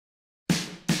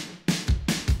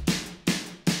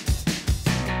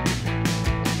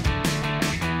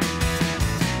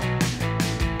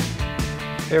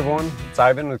Hey everyone, it's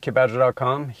Ivan with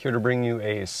KitBadger.com, here to bring you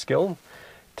a skill.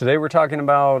 Today we're talking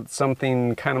about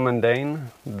something kind of mundane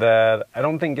that I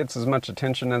don't think gets as much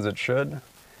attention as it should,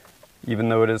 even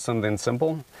though it is something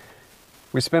simple.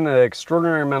 We spend an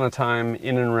extraordinary amount of time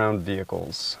in and around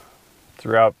vehicles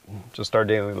throughout just our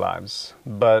daily lives,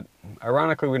 but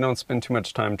ironically we don't spend too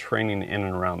much time training in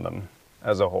and around them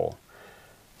as a whole.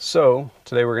 So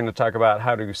today we're going to talk about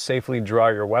how to safely draw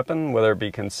your weapon, whether it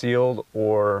be concealed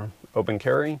or open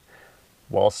carry,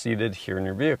 while seated here in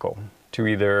your vehicle, to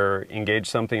either engage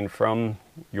something from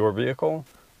your vehicle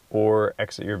or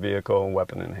exit your vehicle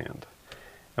weapon in hand.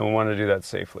 And we want to do that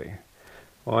safely.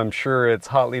 Well, I'm sure it's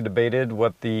hotly debated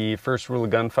what the first rule of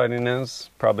gunfighting is.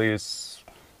 Probably is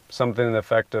something to the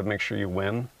effect of make sure you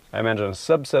win. I imagine a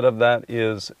subset of that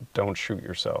is don't shoot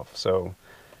yourself. So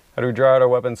how do we draw out our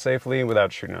weapon safely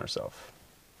without shooting ourselves?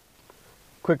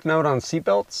 Quick note on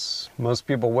seatbelts. Most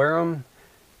people wear them,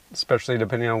 especially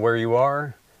depending on where you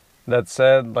are. That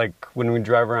said, like when we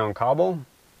drive around Kabul,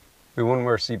 we wouldn't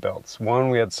wear seatbelts. One,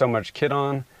 we had so much kit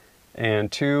on,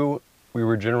 and two, we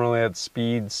were generally at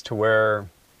speeds to where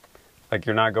like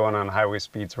you're not going on highway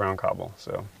speeds around Kabul,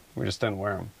 so we just didn't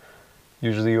wear them.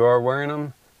 Usually you are wearing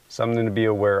them, something to be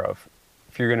aware of.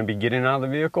 If you're going to be getting out of the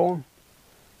vehicle,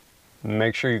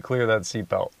 make sure you clear that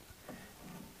seatbelt.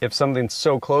 If something's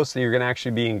so close that you're going to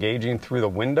actually be engaging through the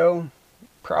window,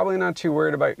 probably not too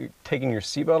worried about taking your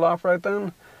seatbelt off right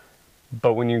then,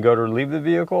 but when you go to leave the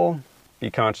vehicle,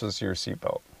 be conscious of your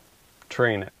seatbelt.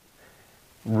 Train it.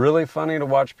 Really funny to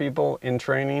watch people in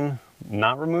training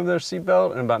not remove their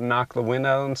seatbelt and about knock the wind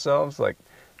out of themselves, like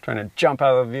trying to jump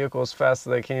out of the vehicle as fast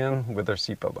as they can with their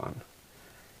seatbelt on.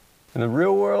 In the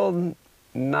real world,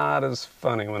 not as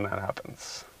funny when that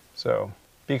happens. So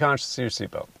be conscious of your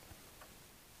seatbelt.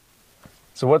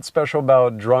 So what's special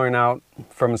about drawing out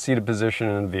from a seated position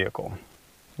in a vehicle?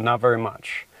 Not very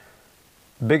much.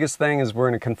 The biggest thing is we're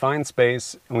in a confined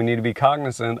space and we need to be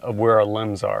cognizant of where our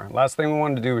limbs are. Last thing we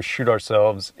want to do is shoot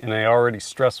ourselves in an already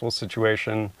stressful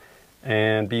situation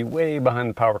and be way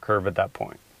behind the power curve at that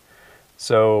point.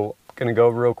 So I'm going to go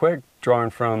real quick,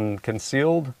 drawing from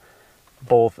concealed,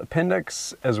 both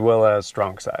appendix as well as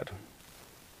strong side.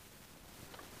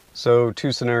 So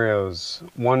two scenarios,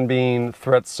 one being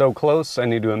threats so close I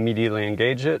need to immediately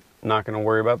engage it, not going to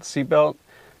worry about the seatbelt.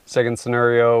 Second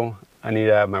scenario, I need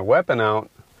to have my weapon out,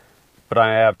 but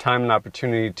I have time and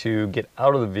opportunity to get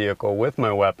out of the vehicle with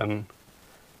my weapon.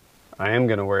 I am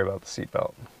going to worry about the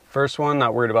seatbelt. First one,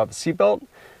 not worried about the seatbelt.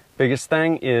 Biggest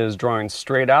thing is drawing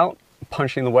straight out,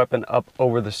 punching the weapon up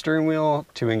over the steering wheel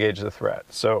to engage the threat.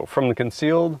 So from the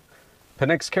concealed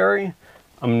appendix carry,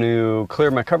 I'm going to clear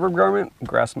my covered garment,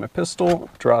 grasp my pistol,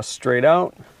 draw straight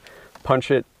out, punch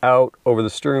it out over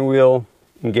the steering wheel,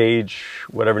 engage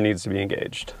whatever needs to be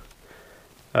engaged.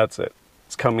 That's it.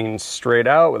 It's coming straight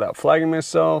out without flagging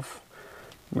myself.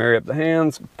 Marry up the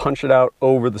hands, punch it out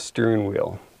over the steering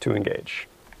wheel to engage.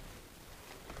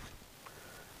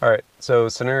 All right, so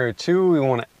scenario two, we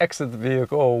want to exit the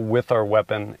vehicle with our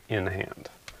weapon in hand.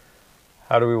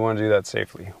 How do we want to do that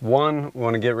safely? One, we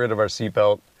want to get rid of our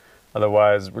seatbelt.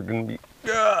 Otherwise, we're going to be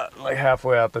like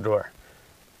halfway out the door.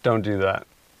 Don't do that,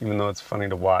 even though it's funny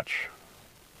to watch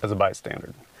as a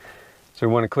bystander. So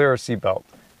we want to clear our seatbelt.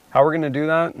 How we're going to do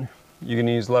that, you can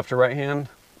use left or right hand.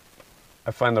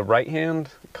 I find the right hand,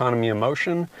 economy of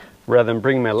motion, rather than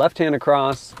bringing my left hand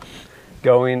across,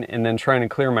 going and then trying to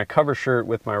clear my cover shirt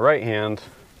with my right hand.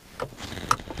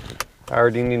 I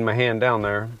already need my hand down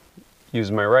there.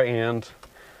 Use my right hand,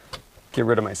 get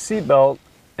rid of my seatbelt,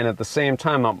 and at the same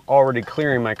time, I'm already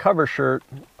clearing my cover shirt,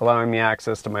 allowing me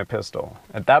access to my pistol.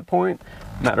 At that point,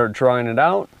 matter of drawing it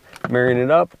out, marrying it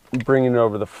up, bringing it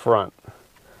over the front.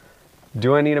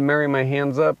 Do I need to marry my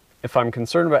hands up? If I'm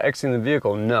concerned about exiting the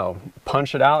vehicle, no.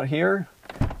 Punch it out here,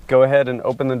 go ahead and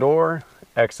open the door,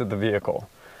 exit the vehicle.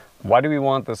 Why do we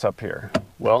want this up here?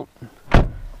 Well, a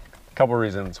couple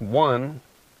reasons. One,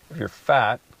 if you're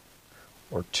fat,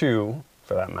 or two,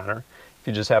 for that matter, if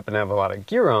you just happen to have a lot of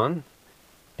gear on,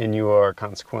 and you are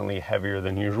consequently heavier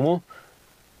than usual,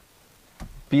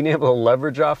 being able to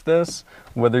leverage off this,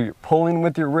 whether you're pulling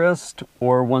with your wrist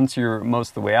or once you're most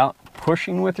of the way out,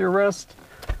 pushing with your wrist,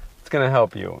 it's going to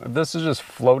help you. If this is just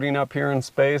floating up here in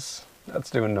space,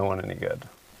 that's doing no one any good.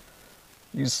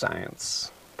 Use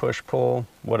science. Push, pull,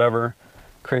 whatever.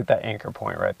 Create that anchor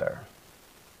point right there.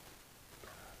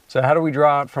 So how do we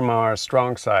draw out from our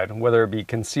strong side, whether it be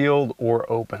concealed or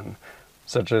open,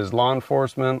 such as law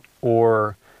enforcement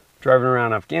or driving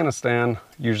around Afghanistan?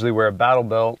 Usually wear a battle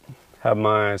belt, have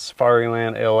my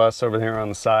Safariland ALS over here on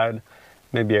the side,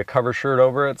 maybe a cover shirt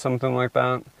over it, something like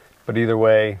that. But either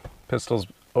way, pistols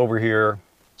over here,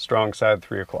 strong side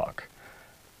 3 o'clock.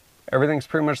 Everything's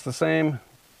pretty much the same.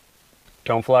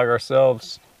 Don't flag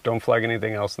ourselves, don't flag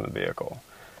anything else in the vehicle.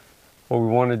 What we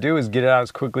want to do is get it out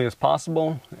as quickly as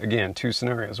possible. Again, 2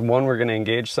 scenarios. One, we're going to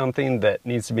engage something that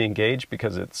needs to be engaged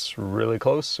because it's really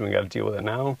close, so we got to deal with it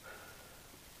now.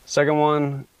 Second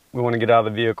one, we want to get out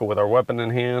of the vehicle with our weapon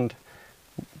in hand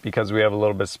because we have a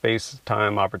little bit of space,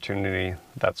 time, opportunity,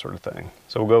 that sort of thing.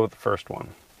 So we'll go with the first one.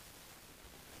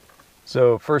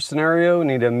 So first scenario, I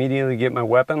need to immediately get my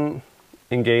weapon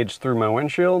engaged through my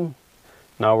windshield.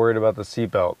 Not worried about the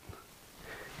seatbelt.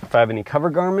 If I have any cover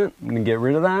garment, I'm gonna get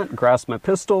rid of that, grasp my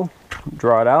pistol,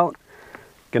 draw it out.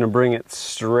 Gonna bring it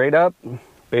straight up,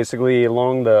 basically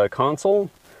along the console,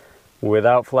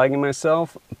 without flagging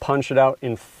myself, punch it out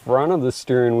in front of the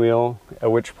steering wheel,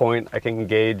 at which point I can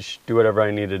engage, do whatever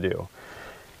I need to do.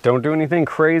 Don't do anything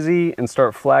crazy and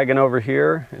start flagging over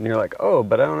here, and you're like, oh,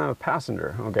 but I don't have a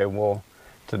passenger. Okay, well,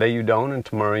 today you don't, and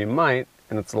tomorrow you might,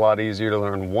 and it's a lot easier to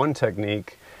learn one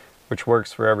technique which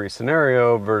works for every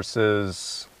scenario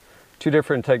versus 2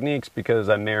 different techniques because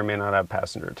I may or may not have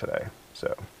passenger today.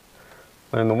 So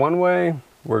learn the one way,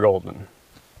 we're golden.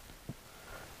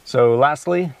 So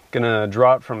lastly, gonna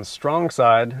draw it from the strong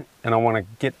side, and I wanna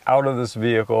get out of this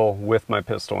vehicle with my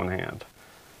pistol in hand.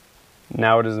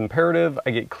 Now it is imperative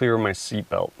I get clear of my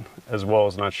seatbelt, as well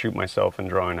as not shoot myself in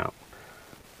drawing out.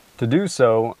 To do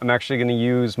so, I'm actually going to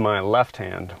use my left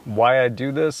hand. Why I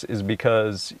do this is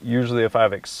because usually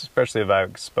especially if I have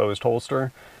exposed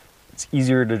holster, it's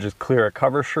easier to just clear a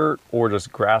cover shirt or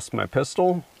just grasp my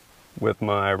pistol with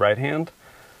my right hand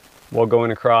while going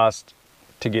across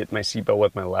to get my seatbelt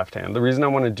with my left hand. The reason I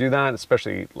want to do that,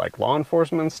 especially like law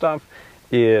enforcement and stuff,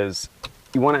 is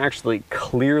you want to actually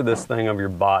clear this thing of your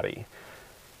body.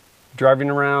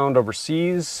 Driving around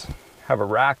overseas, have a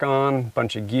rack on,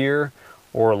 bunch of gear,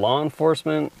 or law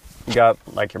enforcement, you got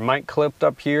like your mic clipped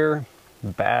up here,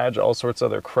 badge, all sorts of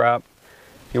other crap.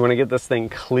 You want to get this thing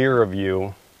clear of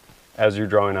you as you're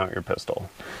drawing out your pistol.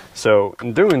 So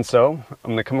in doing so,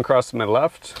 I'm going to come across to my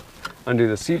left, undo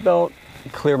the seatbelt,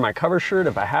 clear my cover shirt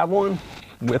if I have one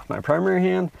with my primary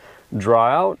hand, draw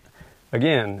out.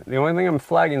 Again, the only thing I'm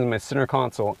flagging is my center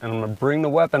console, and I'm going to bring the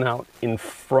weapon out in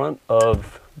front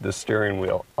of the steering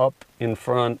wheel, up in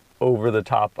front, over the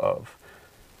top of.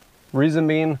 Reason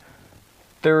being,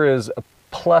 there is a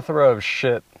plethora of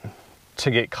shit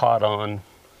to get caught on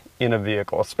in a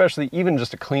vehicle, especially even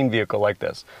just a clean vehicle like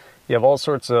this. You have all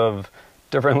sorts of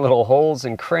different little holes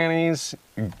and crannies.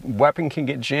 Your weapon can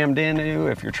get jammed into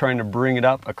if you're trying to bring it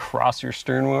up across your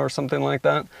steering wheel or something like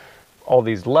that. All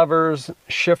these levers,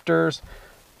 shifters,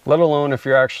 let alone if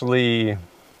you're actually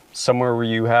somewhere where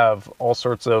you have all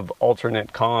sorts of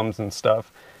alternate comms and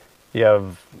stuff. You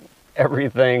have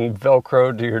everything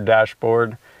Velcroed to your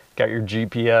dashboard, got your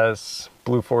GPS,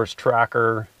 Blue Force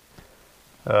tracker,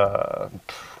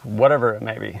 whatever it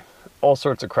may be, all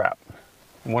sorts of crap.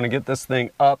 You want to get this thing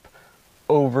up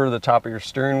over the top of your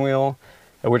steering wheel,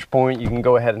 at which point you can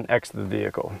go ahead and exit the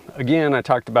vehicle. Again, I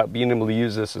talked about being able to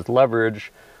use this as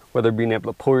leverage, whether being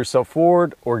able to pull yourself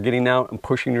forward or getting out and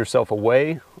pushing yourself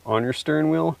away on your steering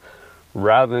wheel,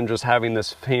 rather than just having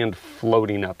this hand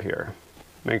floating up here.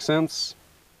 Make sense?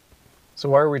 So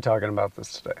why are we talking about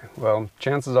this today? Well,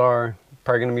 chances are you're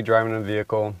probably going to be driving a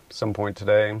vehicle some point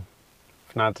today.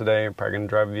 If not today, you're probably going to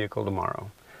drive a vehicle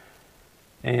tomorrow.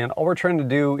 And all we're trying to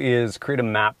do is create a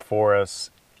map for us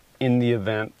in the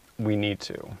event we need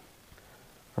to.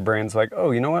 Our brain's like,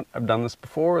 oh, you know what? I've done this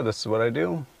before. This is what I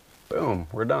do. Boom,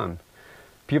 we're done.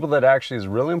 People that actually is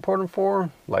really important for,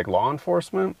 like law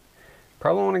enforcement,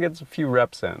 probably want to get a few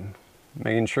reps in.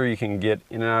 Making sure you can get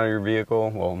in and out of your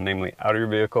vehicle, well, namely out of your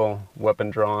vehicle, weapon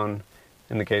drawn,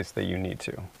 in the case that you need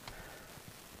to.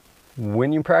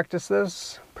 When you practice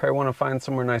this, probably want to find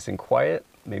somewhere nice and quiet,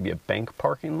 maybe a bank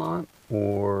parking lot,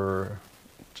 or,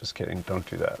 just kidding, don't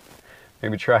do that.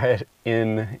 Maybe try it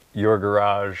in your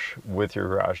garage with your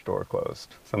garage door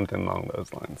closed, something along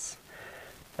those lines.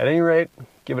 At any rate,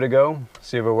 give it a go,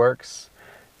 see if it works,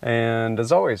 and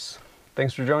as always,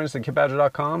 thanks for joining us at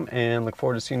kitbadger.com, and look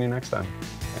forward to seeing you next time.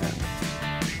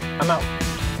 And I'm out.